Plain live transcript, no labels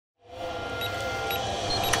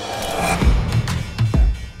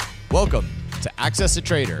Welcome to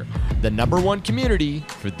AccessATrader, the #1 community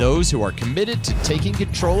for those who are committed to taking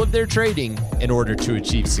control of their trading in order to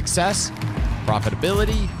achieve success,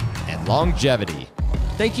 profitability, and longevity.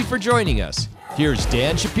 Thank you for joining us. Here's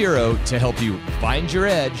Dan Shapiro to help you find your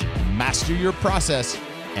edge, master your process,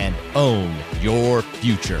 and own your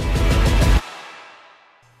future.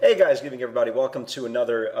 Hey guys, good evening everybody. Welcome to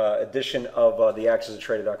another edition of the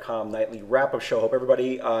AccessATrader.com nightly wrap-up show. Hope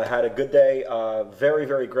everybody had a good day. Very,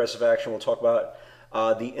 very aggressive action. We'll talk about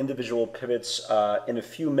the individual pivots in a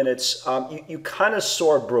few minutes. You kind of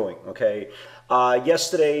saw it brewing, okay?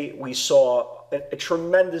 Yesterday we saw a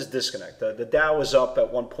tremendous disconnect. The Dow was up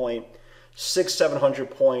at one point 600-700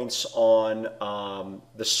 points on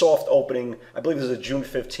the soft opening. I believe it was a June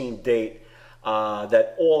 15th date.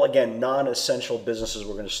 That all, again, non-essential businesses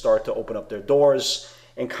were going to start to open up their doors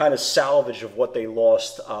and kind of salvage of what they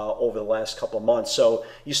lost over the last couple of months. So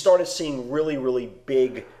you started seeing really, really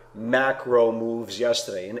big macro moves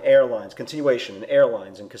yesterday in airlines, continuation in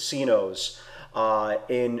airlines, in casinos,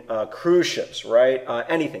 in cruise ships, right?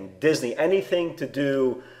 Anything, Disney, anything to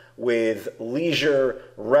do with leisure,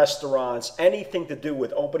 restaurants, anything to do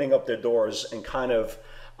with opening up their doors and kind of,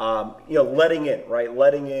 letting in, right?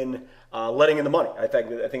 Letting in the money. I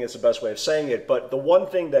think it's the best way of saying it. But the one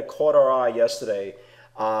thing that caught our eye yesterday,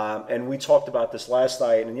 and we talked about this last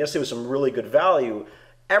night, and yesterday was some really good value.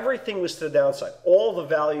 Everything was to the downside. All the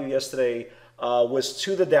value yesterday was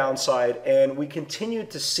to the downside, and we continued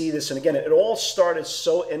to see this. And again, it all started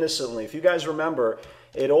so innocently. If you guys remember,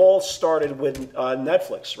 it all started with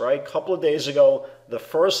Netflix, right? A couple of days ago, the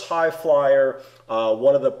first high flyer,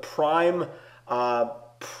 one of the prime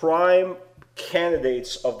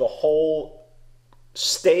candidates of the whole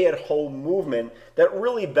stay-at-home movement that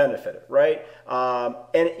really benefited, right?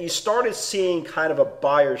 And you started seeing kind of a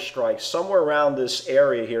buyer strike somewhere around this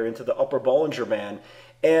area here into the upper Bollinger Band.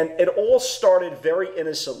 And it all started very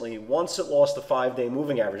innocently once it lost the 5-day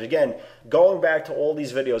moving average. Again, going back to all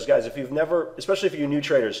these videos, guys, if you've never, especially if you're new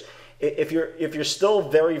traders, if you're still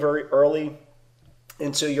very, very early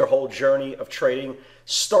into your whole journey of trading,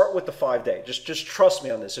 start with the 5-day. Just trust me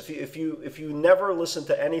on this. If you never listen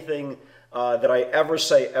to anything that I ever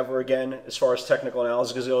say ever again as far as technical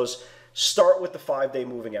analysis goes, start with the 5-day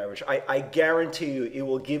moving average. I guarantee you it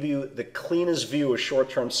will give you the cleanest view of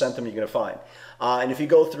short-term sentiment you're going to find. And if you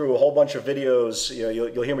go through a whole bunch of videos,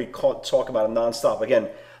 you'll hear me talk about it nonstop. Again,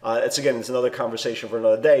 it's another conversation for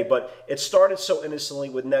another day. But it started so innocently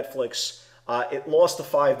with Netflix. It lost the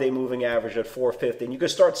 5-day moving average at 450, and you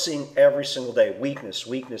could start seeing every single day weakness,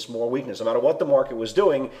 weakness, more weakness. No matter what the market was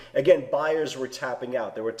doing, again, buyers were tapping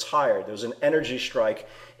out. They were tired. There was an energy strike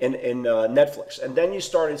in Netflix. And then you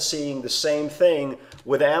started seeing the same thing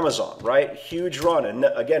with Amazon, right? Huge run. And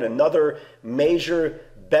again, another major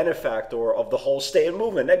benefactor of the whole stay-in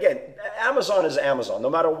movement. Again, Amazon is Amazon. No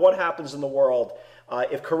matter what happens in the world,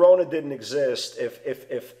 if Corona didn't exist,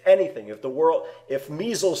 if anything, if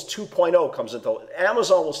measles 2.0 comes into,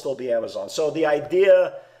 Amazon will still be Amazon. So the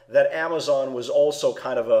idea that Amazon was also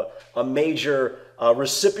kind of a major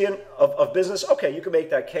recipient of business, okay, you can make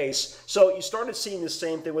that case. So you started seeing the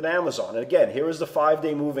same thing with Amazon. And again, here is the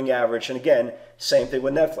 5-day moving average. And again, same thing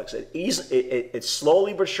with Netflix. It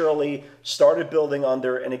slowly but surely started building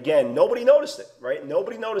under. And again, nobody noticed it, right?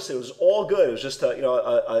 Nobody noticed it. It was all good. It was just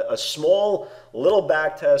a small little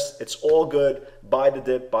back test. It's all good. Buy the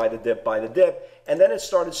dip, buy the dip, buy the dip. And then it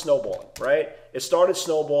started snowballing, right? It started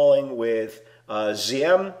snowballing with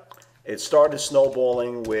ZM. It started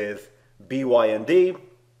snowballing with BYND,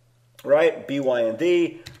 right?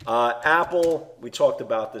 BYND, Apple, we talked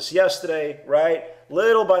about this yesterday, right?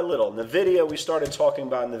 Little by little. NVIDIA, we started talking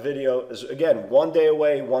about NVIDIA, is again, one day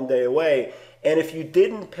away, one day away. And if you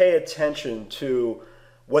didn't pay attention to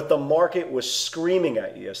what the market was screaming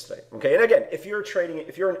at you yesterday, okay? And again, if you're trading,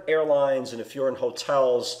 if you're in airlines and if you're in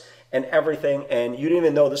hotels and everything, and you didn't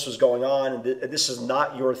even know this was going on, and this is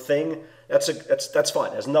not your thing, that's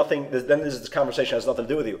fine. It has nothing. Then this conversation has nothing to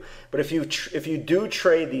do with you. But if you do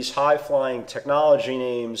trade these high-flying technology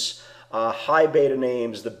names, high beta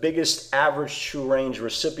names, the biggest average true range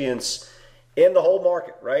recipients in the whole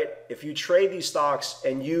market, right? If you trade these stocks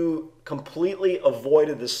and you completely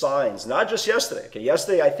avoided the signs, not just yesterday. Okay,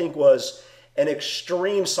 yesterday I think was an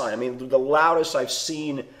extreme sign. I mean, the loudest I've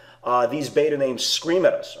seen these beta names scream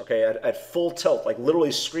at us. Okay, at full tilt, like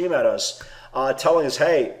literally scream at us. Telling us,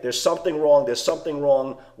 hey, there's something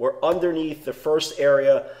wrong, we're underneath the first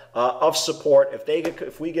area of support.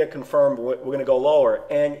 If we get confirmed, we're going to go lower.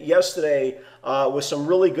 And yesterday was some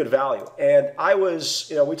really good value. And I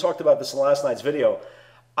was, we talked about this in last night's video.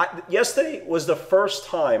 Yesterday was the first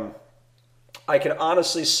time I can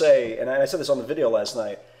honestly say, and I said this on the video last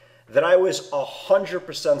night, that I was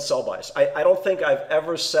 100% sell bias. I don't think I've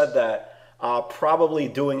ever said that probably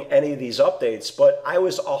doing any of these updates, but I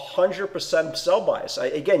was 100% sell bias.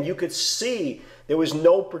 Again, you could see there was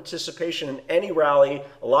no participation in any rally.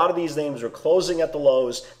 A lot of these names were closing at the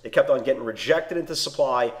lows. They kept on getting rejected into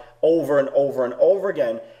supply over and over and over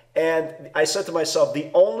again. And I said to myself, the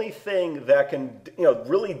only thing that can,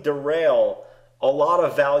 really derail a lot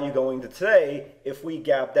of value going to today if we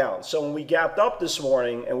gap down. So when we gapped up this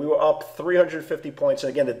morning and we were up 350 points,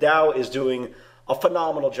 and again, the Dow is doing a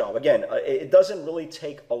phenomenal job. Again, it doesn't really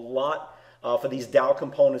take a lot for these Dow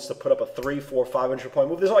components to put up a 300, 400, 500 point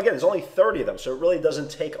move. There's only 30 of them, so it really doesn't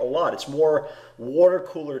take a lot. It's more water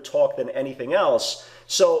cooler talk than anything else.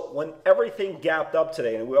 So when everything gapped up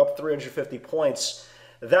today and we were up 350 points,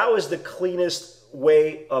 that was the cleanest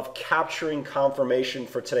way of capturing confirmation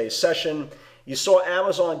for today's session. You saw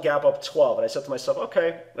Amazon gap up 12, and I said to myself,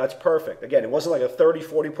 okay, that's perfect. Again, it wasn't like a 30,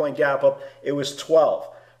 40 point gap up, it was 12.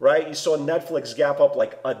 Right? You saw Netflix gap up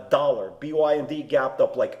like $1. BYD gapped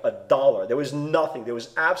up like $1. There was nothing. There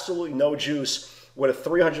was absolutely no juice with a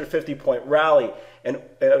 350 point rally and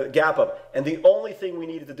gap up. And the only thing we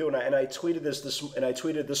needed to do, and I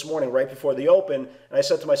tweeted this morning right before the open, and I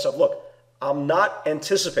said to myself, look, I'm not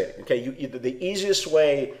anticipating. Okay, the easiest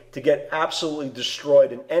way to get absolutely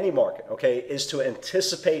destroyed in any market, okay, is to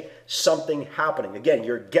anticipate something happening. Again,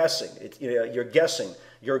 you're guessing. You're guessing.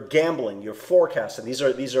 You're gambling, you're forecasting. These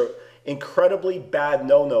are incredibly bad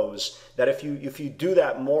no-nos that if you do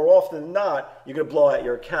that more often than not, you're going to blow out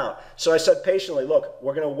your account. So I said patiently, look,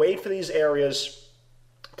 we're going to wait for these areas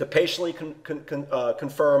to patiently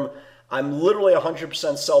confirm. I'm literally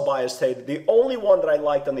 100% sell bias today. The only one that I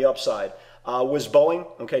liked on the upside was Boeing,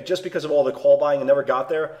 okay, just because of all the call buying and never got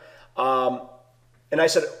there. And I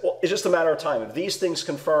said, well, it's just a matter of time. If these things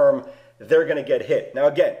confirm, they're going to get hit. Now,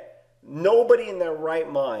 again, nobody in their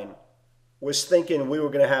right mind was thinking we were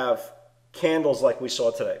going to have candles like we saw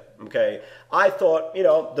today, okay? I thought,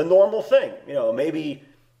 the normal thing, maybe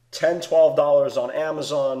 $10, $12 on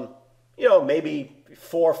Amazon, maybe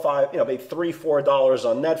 $4 or $5, maybe $3, $4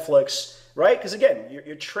 on Netflix, right? Because again,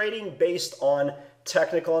 you're trading based on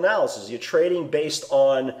technical analysis. You're trading based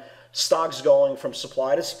on stocks going from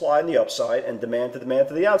supply to supply on the upside and demand to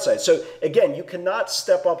the outside. So again, you cannot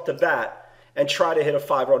step up to bat and try to hit a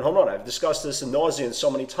 5-run home run. I've discussed this in nauseam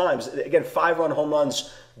so many times. Again, 5-run home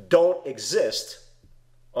runs don't exist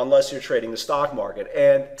unless you're trading the stock market.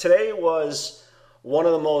 And today was one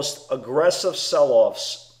of the most aggressive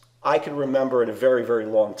sell-offs I can remember in a very, very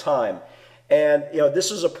long time. And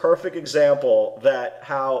this is a perfect example that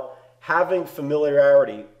how having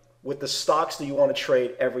familiarity with the stocks that you want to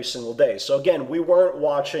trade every single day. So again, we weren't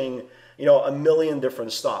watching a million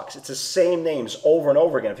different stocks. It's the same names over and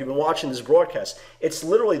over again. If you've been watching this broadcast, it's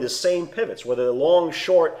literally the same pivots, whether they're long,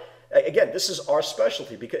 short. Again, this is our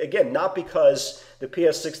specialty. Because again, not because the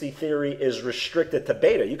PS60 theory is restricted to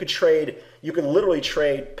beta. You can literally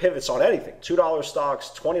trade pivots on anything. $2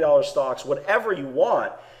 stocks, $20 stocks, whatever you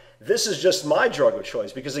want. This is just my drug of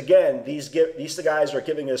choice because again, these guys are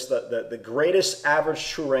giving us the greatest average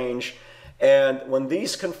true range. And when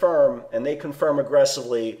these confirm, and they confirm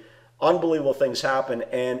aggressively, unbelievable things happen.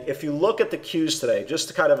 And if you look at the Qs today, just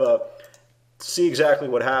to kind of see exactly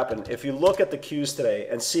what happened, if you look at the Qs today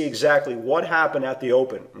and see exactly what happened at the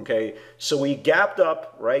open, okay? So we gapped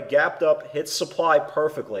up, right? Gapped up, hit supply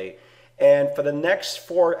perfectly. And for the next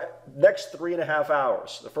 3.5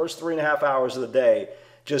 hours, the first 3.5 hours of the day,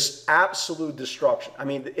 just absolute destruction. I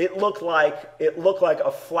mean, it looked like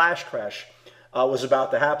a flash crash was about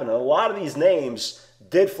to happen. And a lot of these names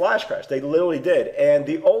did flash crash. They literally did. And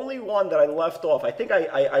the only one that I left off, I think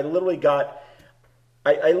I literally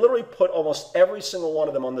put almost every single one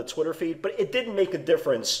of them on the Twitter feed, but it didn't make a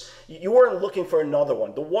difference. You weren't looking for another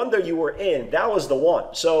one. The one that you were in, that was the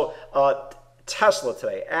one. So Tesla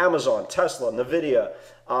today, Amazon, Tesla, Nvidia,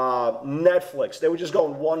 Netflix, they were just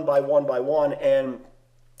going one by one by one. And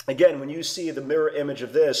again, when you see the mirror image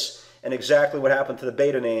of this and exactly what happened to the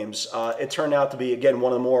beta names, it turned out to be, again,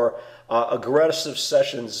 one of the more aggressive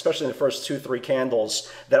sessions, especially in the first 2-3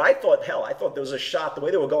 candles, that I thought there was a shot, the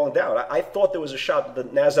way they were going down, I thought there was a shot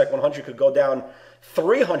that the NASDAQ 100 could go down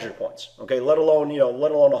 300 points, okay, let alone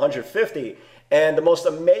 150. And the most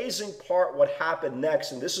amazing part, what happened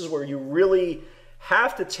next, and this is where you really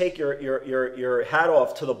have to take your hat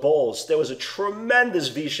off to the bulls. There was a tremendous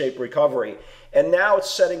V-shaped recovery, and now it's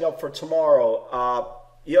setting up for tomorrow.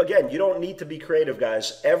 Again, you don't need to be creative,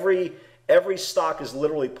 guys. Every stock is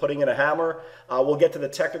literally putting in a hammer. We'll get to the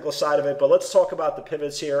technical side of it, but let's talk about the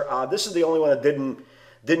pivots here. This is the only one that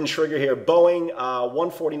Didn't trigger here. Boeing,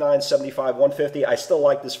 149.75, 150. I still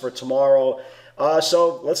like this for tomorrow.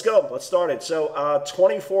 So let's go. Let's start it. So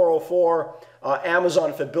 2404, Amazon,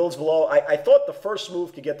 if it builds below, I thought the first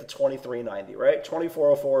move could get to 2390, right?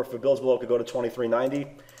 2404, if it builds below, could go to 2390.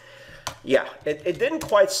 Yeah, it didn't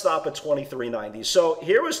quite stop at 2390. So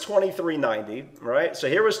here was 2390, right? So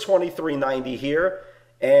here was 2390 here.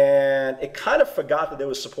 And it kind of forgot that there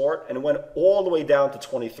was support, and it went all the way down to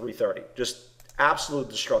 2330. Just absolute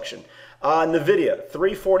destruction. NVIDIA,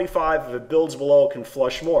 345, if it builds below, can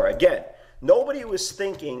flush more. Again, nobody was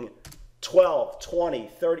thinking 12,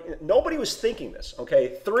 20, 30. Nobody was thinking this,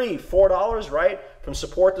 okay? $3, $4, right? From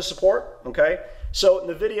support to support, okay? So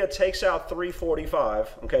NVIDIA takes out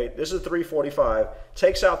 345, okay? This is 345,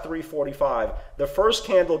 takes out 345. The first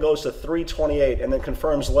candle goes to 328 and then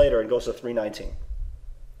confirms later and goes to 319.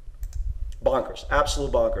 Bonkers,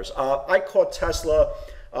 absolute bonkers. I caught Tesla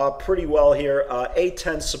pretty well here.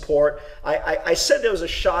 810 support. I said there was a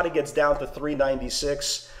shot it gets down to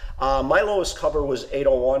 396. My lowest cover was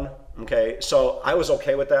 801. Okay, so I was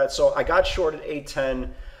okay with that. So I got short at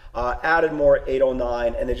 810, added more at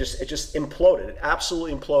 809, and it just imploded. It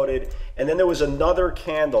absolutely imploded. And then there was another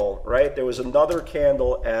candle, right? There was another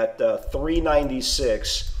candle at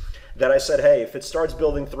 396. That I said, hey, if it starts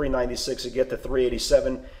building 396, it get to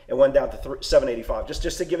 387, it went down to 785.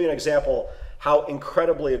 Just to give you an example how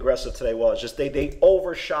incredibly aggressive today was. Just they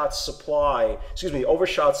overshot supply,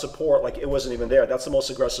 overshot support like it wasn't even there. That's the most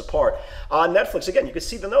aggressive part. Netflix, again, you can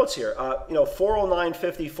see the notes here.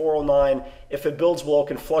 409.50, 409. If it builds below,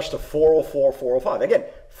 can flush to 404, 405. Again,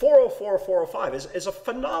 404, 405 is a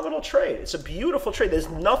phenomenal trade. It's a beautiful trade. There's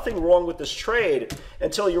nothing wrong with this trade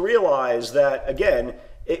until you realize that, again,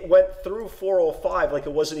 it went through 405 like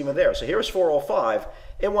it wasn't even there. So here's 405.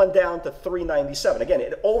 It went down to 397. Again,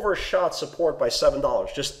 it overshot support by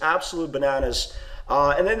 $7. Just absolute bananas.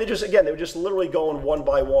 And then they were just literally going one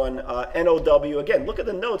by one. NOW, again, look at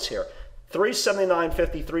the notes here. 379.50,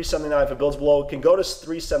 379 if it builds below. Can go to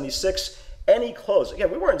 376. Any close.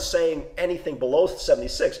 Again, we weren't saying anything below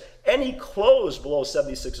 76. Any close below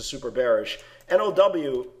 76 is super bearish.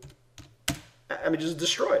 NOW, I mean, just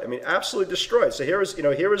destroyed. I mean, absolutely destroyed. So here is the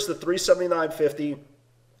 379.50.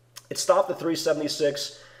 It stopped at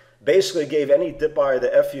 376. Basically gave any dip buyer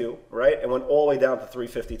the FU, right? And went all the way down to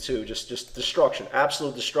 352. Just destruction,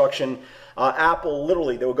 absolute destruction. Apple,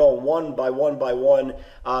 literally, they were going one by one by one.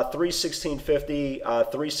 316.50,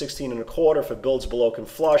 316.25. If it builds below, can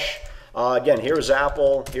flush. Again, here's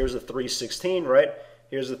Apple. Here's the 316, right?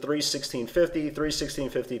 Here's the 316.50,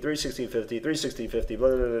 316.50, 316.50, 316.50. Blah,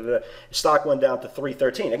 blah, blah, blah. Stock went down to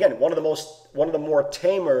 313. Again, one of the more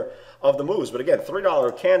tamer of the moves. But again,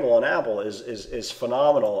 $3 candle on Apple is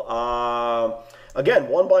phenomenal. Again,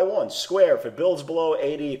 one by one. Square, if it builds below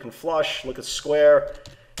 80, it can flush. Look at Square.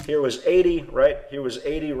 Here was 80, right? Here was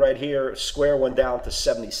 80 right here. Square went down to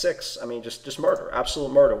 76. I mean, just murder,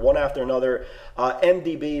 absolute murder, one after another.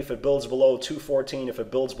 MDB, if it builds below 214, if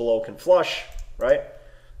it builds below, can flush, right?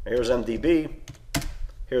 Here's MDB.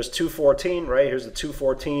 Here's 214, right? Here's the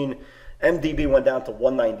 214. MDB went down to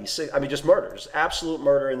 196. I mean, just murder, just absolute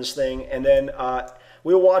murder in this thing. And then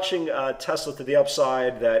we were watching Tesla to the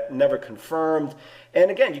upside that never confirmed. And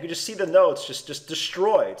again, you could just see the notes just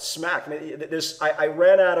destroyed, smacked. I mean, I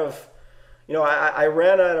ran out of, I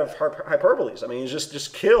ran out of hyperboles. I mean, it's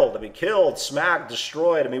just killed. I mean, killed, smacked,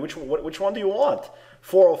 destroyed. I mean, which one do you want?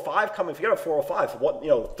 405 coming. Forget about 405. What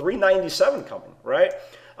 397 coming, right?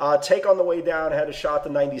 Take on the way down, had a shot to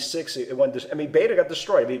 96. It went. I mean, Beta got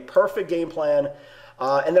destroyed. I mean, perfect game plan.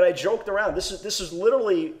 And then I joked around. This is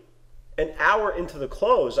literally an hour into the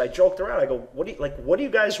close. I joked around. I go, what do you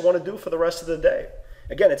guys want to do for the rest of the day?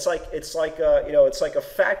 Again, it's like a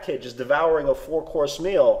fat kid just devouring a 4-course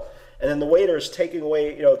meal, and then the waiter is taking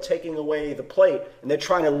away the plate, and they're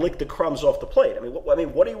trying to lick the crumbs off the plate. I mean,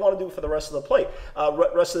 what do you want to do for the rest of the plate,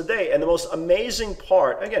 rest of the day? And the most amazing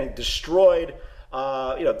part, again, destroyed.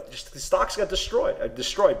 Just the stocks got destroyed.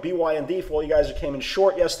 BYND, for all you guys who came in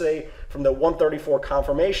short yesterday from the 134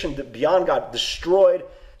 confirmation, Beyond got destroyed.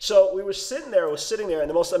 So we were sitting there, and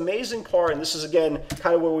the most amazing part, and this is again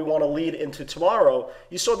kind of where we want to lead into tomorrow,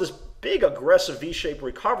 you saw this big aggressive V-shaped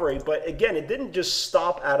recovery, but again, it didn't just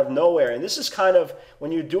stop out of nowhere. And this is kind of,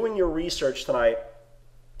 when you're doing your research tonight,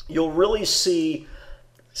 you'll really see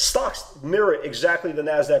stocks mirror exactly the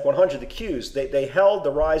NASDAQ 100, the Qs. They held the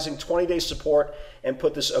rising 20-day support and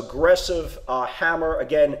put this aggressive hammer.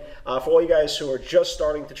 Again, for all you guys who are just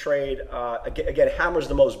starting to trade, again, hammer is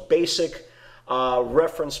the most basic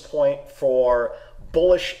reference point for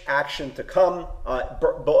bullish action to come.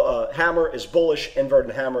 Hammer is bullish,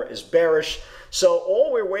 inverted hammer is bearish. So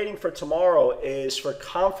all we're waiting for tomorrow is for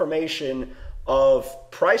confirmation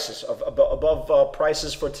of prices, above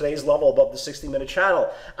prices for today's level, above the 60-minute channel.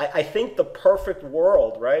 I think the perfect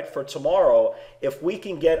world, right, for tomorrow, if we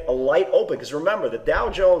can get a light open, because remember, the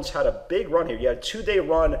Dow Jones had a big run here. You had a 2-day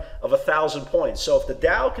run of 1,000 points. So if the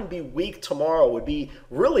Dow can be weak tomorrow, it would be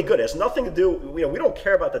really good. It has nothing to do, we don't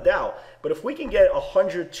care about the Dow, but if we can get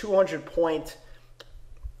 100, 200 point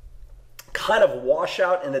kind of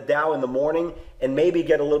washout in the Dow in the morning and maybe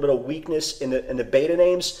get a little bit of weakness in the beta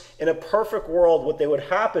names, in a perfect world, what would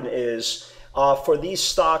happen is for these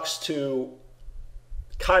stocks to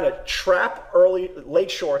kind of trap late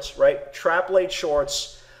shorts, right? Trap late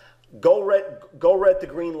shorts, go red to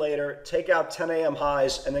green later, take out 10 a.m.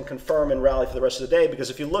 highs, and then confirm and rally for the rest of the day. Because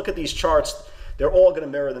if you look at these charts, they're all going to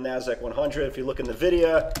mirror the NASDAQ 100. If you look in the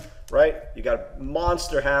video, right, you got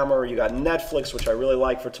Monster Hammer, you got Netflix, which I really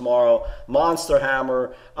like for tomorrow, Monster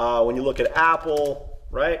Hammer. When you look at Apple,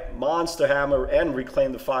 right, Monster Hammer, and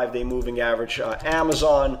reclaim the 5-day moving average.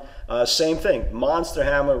 Amazon, same thing, Monster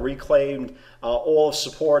Hammer, reclaimed all of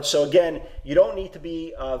support. So again, you don't need to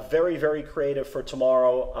be very, very creative for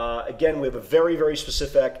tomorrow. Again, we have a very, very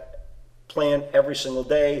specific plan every single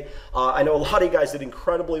day. I know a lot of you guys did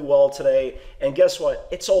incredibly well today, and guess what?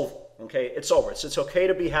 It's over. Okay, it's over. It's okay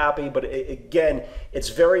to be happy, but again, it's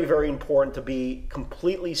very, very important to be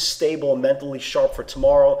completely stable and mentally sharp for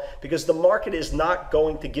tomorrow, because the market is not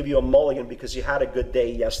going to give you a mulligan because you had a good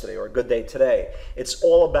day yesterday or a good day today. It's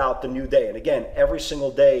all about the new day. And again, every single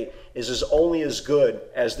day is only as good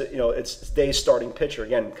as its day starting pitcher.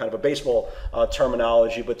 Again, kind of a baseball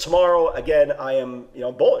terminology. But tomorrow, again, I am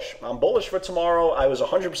bullish. I'm bullish for tomorrow. I was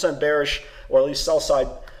 100% bearish, or at least sell side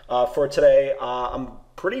for today. I'm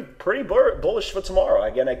pretty bullish for tomorrow.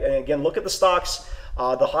 Again, look at the stocks,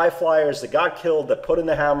 the high flyers that got killed, that put in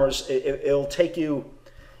the hammers. It'll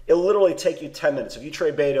literally take you 10 minutes. If you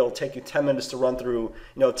trade beta, it'll take you 10 minutes to run through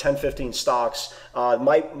 10, 15 stocks.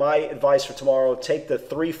 My advice for tomorrow: take the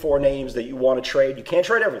 3-4 names that you want to trade. You can't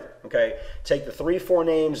trade everything, okay? Take the 3-4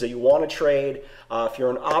 names that you want to trade. If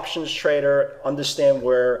you're an options trader, understand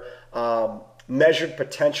where measured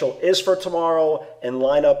potential is for tomorrow and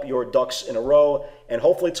line up your ducks in a row. And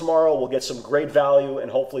hopefully tomorrow we'll get some great value, and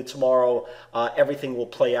hopefully tomorrow everything will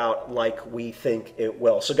play out like we think it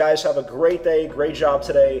will. So guys, have a great day, great job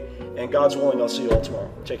today, and God's willing, I'll see you all tomorrow.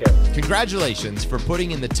 Take care. Congratulations for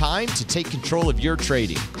putting in the time to take control of your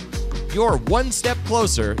trading. You're one step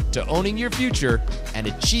closer to owning your future and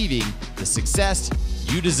achieving the success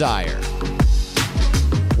you desire.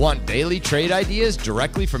 Want daily trade ideas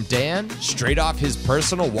directly from Dan, straight off his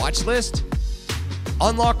personal watch list?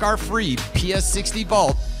 Unlock our free PS60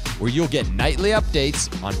 Vault, where you'll get nightly updates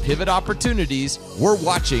on pivot opportunities we're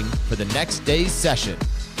watching for the next day's session.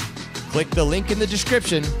 Click the link in the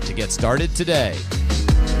description to get started today.